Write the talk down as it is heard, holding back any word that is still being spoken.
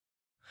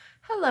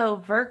Hello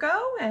Virgo,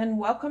 and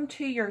welcome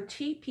to your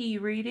Teepee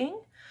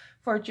reading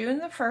for June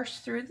the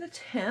 1st through the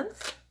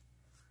 10th.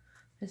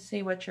 Let's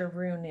see what your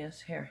rune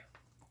is here.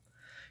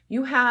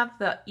 You have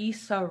the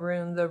Isa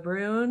rune, the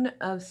rune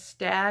of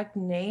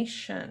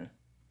stagnation.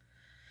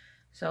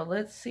 So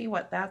let's see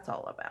what that's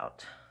all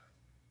about.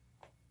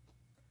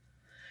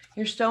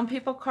 Your Stone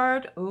People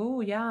card,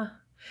 oh yeah,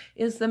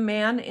 is the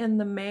man in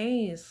the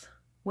maze.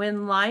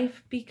 When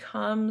life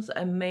becomes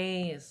a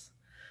maze.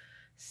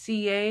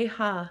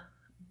 Sieha,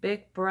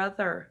 Big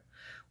Brother,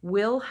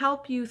 will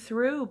help you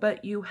through,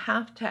 but you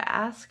have to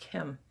ask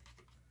him.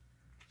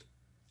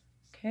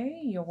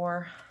 Okay,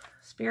 your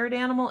spirit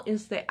animal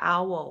is the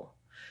owl.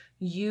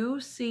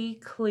 You see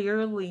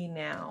clearly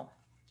now.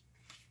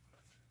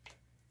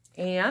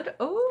 And,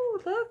 oh,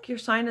 look, your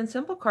sign and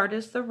symbol card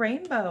is the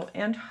rainbow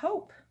and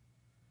hope.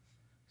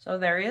 So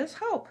there is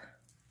hope.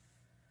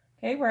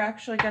 Okay, we're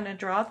actually going to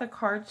draw the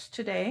cards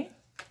today.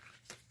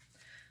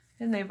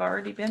 And they've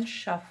already been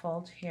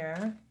shuffled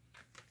here.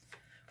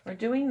 We're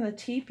doing the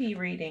Teepee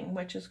reading,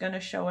 which is going to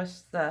show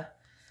us the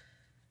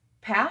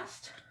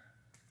past,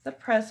 the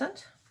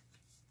present,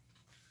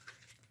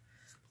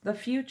 the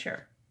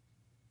future.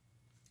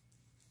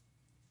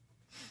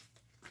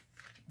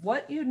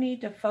 What you need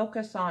to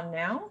focus on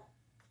now,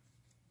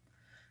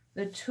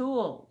 the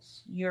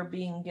tools you're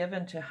being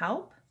given to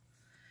help,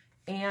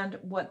 and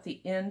what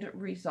the end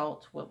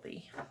result will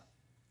be.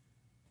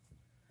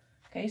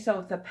 Okay,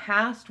 so the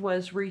past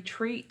was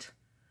retreat.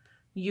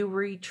 You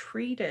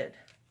retreated.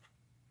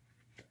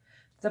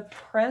 The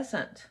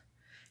present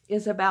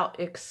is about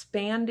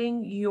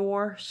expanding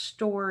your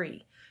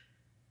story.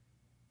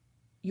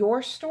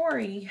 Your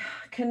story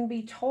can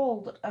be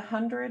told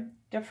 100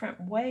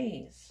 different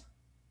ways.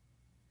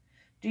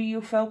 Do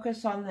you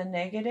focus on the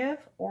negative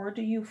or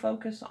do you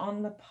focus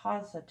on the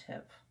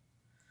positive?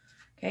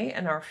 Okay,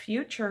 and our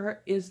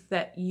future is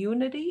that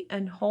unity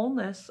and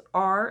wholeness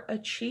are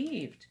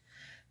achieved.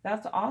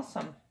 That's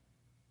awesome.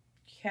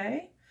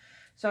 Okay,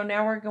 so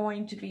now we're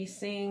going to be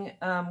seeing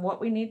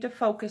what we need to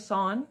focus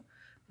on,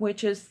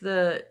 which is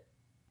the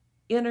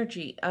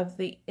energy of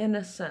the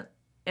innocent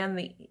and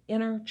the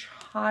inner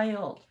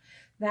child.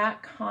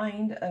 That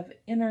kind of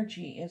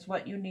energy is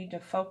what you need to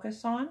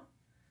focus on.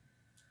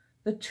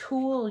 The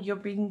tool you're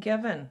being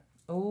given,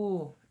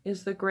 ooh,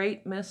 is the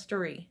great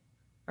mystery,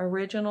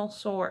 original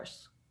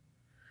source.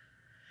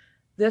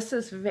 This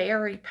is a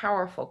very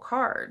powerful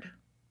card.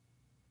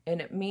 And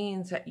it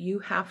means that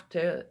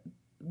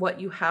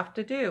what you have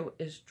to do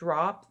is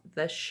drop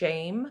the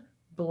shame,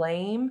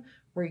 blame,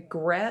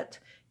 regret,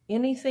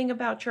 anything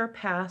about your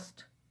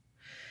past,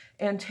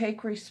 and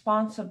take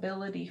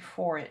responsibility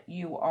for it.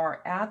 You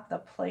are at the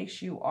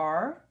place you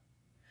are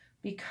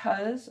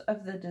because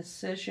of the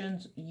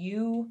decisions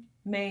you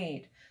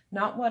made,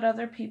 not what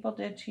other people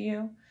did to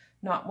you,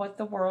 not what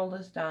the world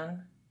has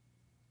done.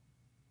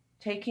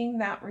 Taking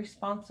that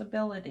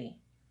responsibility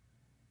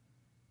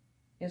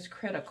is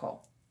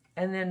critical.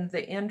 And then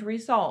the end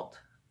result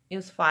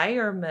is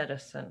fire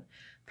medicine,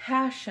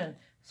 passion,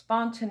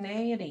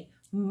 spontaneity,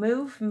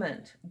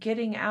 movement,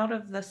 getting out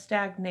of the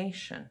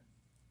stagnation.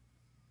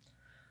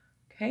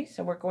 Okay,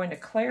 so we're going to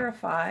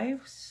clarify.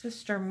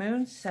 Sister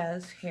Moon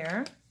says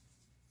here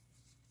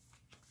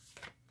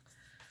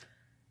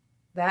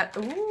that,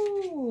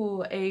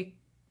 ooh, a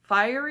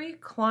fiery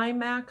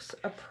climax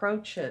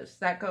approaches.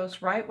 That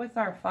goes right with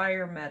our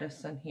fire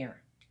medicine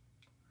here.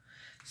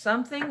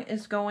 Something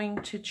is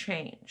going to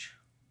change.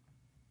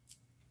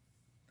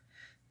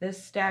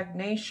 This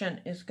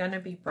stagnation is going to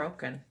be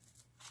broken.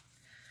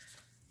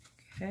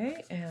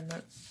 Okay, and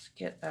let's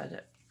get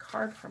a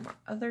card from our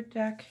other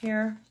deck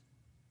here.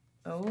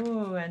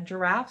 Oh, and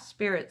Giraffe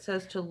Spirit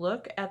says to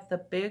look at the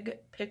big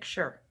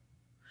picture.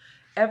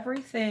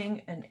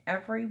 Everything and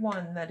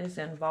everyone that is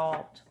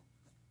involved.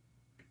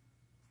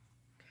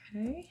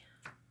 Okay.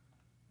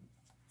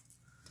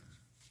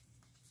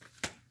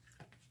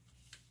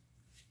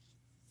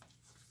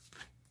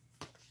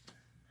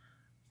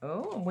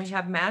 Oh, we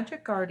have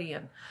Magic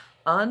Guardian.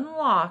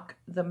 Unlock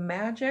the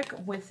magic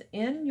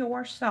within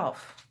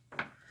yourself.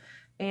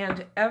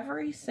 And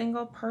every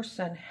single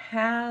person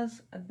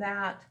has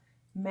that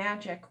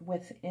magic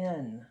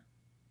within.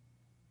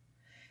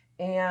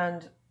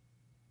 And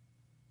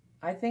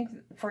I think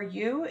for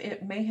you,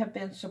 it may have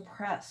been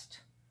suppressed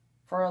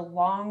for a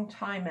long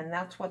time. And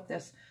that's what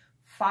this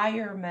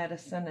fire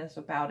medicine is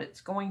about.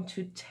 It's going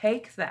to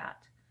take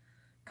that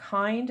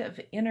kind of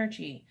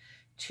energy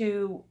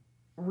to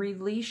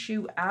release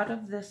you out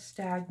of this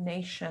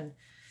stagnation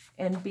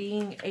and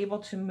being able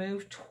to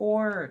move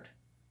toward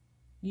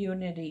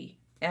unity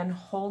and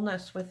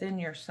wholeness within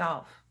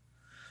yourself.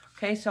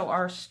 Okay, so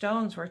our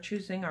stones, we're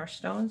choosing our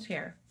stones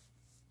here.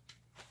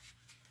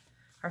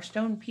 Our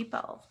stone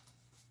people.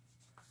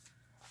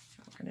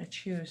 We're going to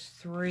choose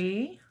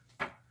 3.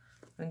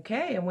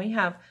 Okay, and we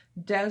have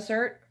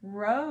Desert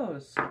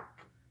Rose.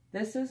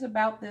 This is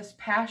about this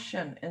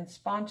passion and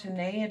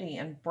spontaneity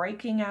and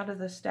breaking out of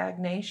the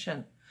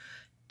stagnation.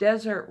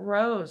 Desert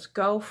Rose,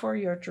 go for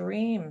your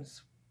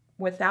dreams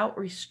without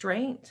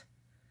restraint.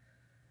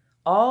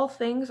 All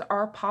things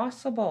are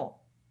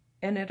possible,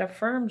 and it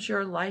affirms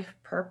your life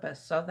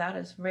purpose. So that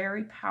is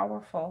very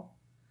powerful.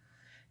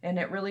 And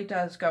it really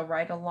does go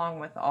right along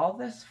with all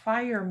this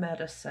fire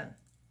medicine.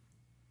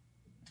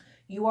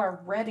 You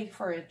are ready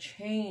for a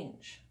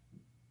change.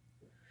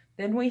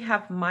 Then we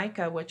have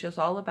Micah, which is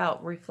all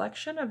about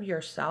reflection of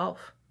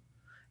yourself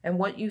and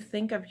what you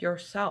think of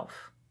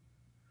yourself.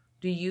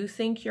 Do you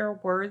think you're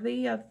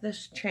worthy of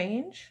this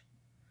change?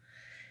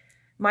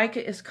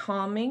 Micah is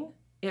calming.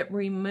 It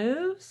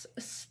removes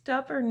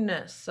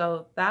stubbornness,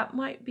 so that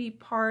might be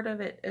part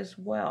of it as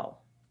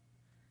well.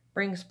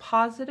 Brings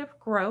positive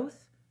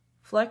growth,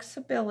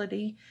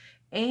 flexibility,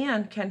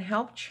 and can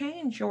help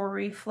change your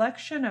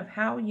reflection of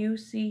how you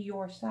see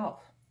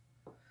yourself.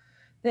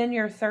 Then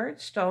your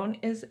third stone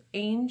is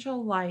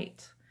angel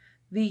light.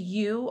 The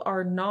you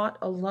are not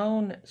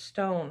alone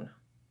stone.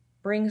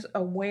 Brings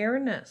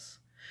awareness,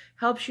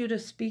 helps you to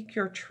speak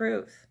your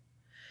truth,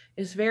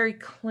 is very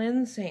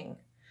cleansing,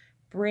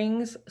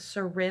 brings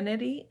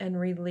serenity, and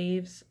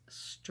relieves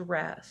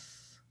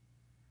stress.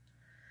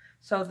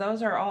 So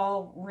those are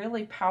all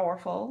really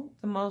powerful.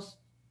 The most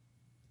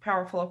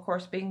powerful, of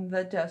course, being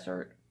the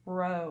desert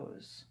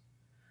rose.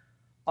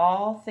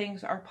 All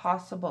things are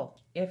possible.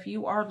 If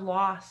you are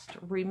lost,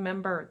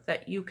 remember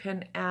that you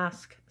can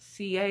ask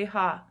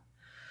Sieha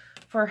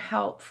for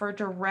help, for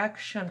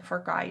direction, for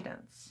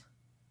guidance.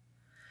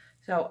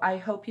 So I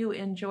hope you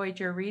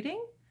enjoyed your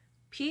reading.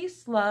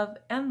 Peace, love,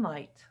 and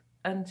light.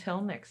 Until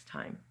next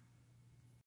time.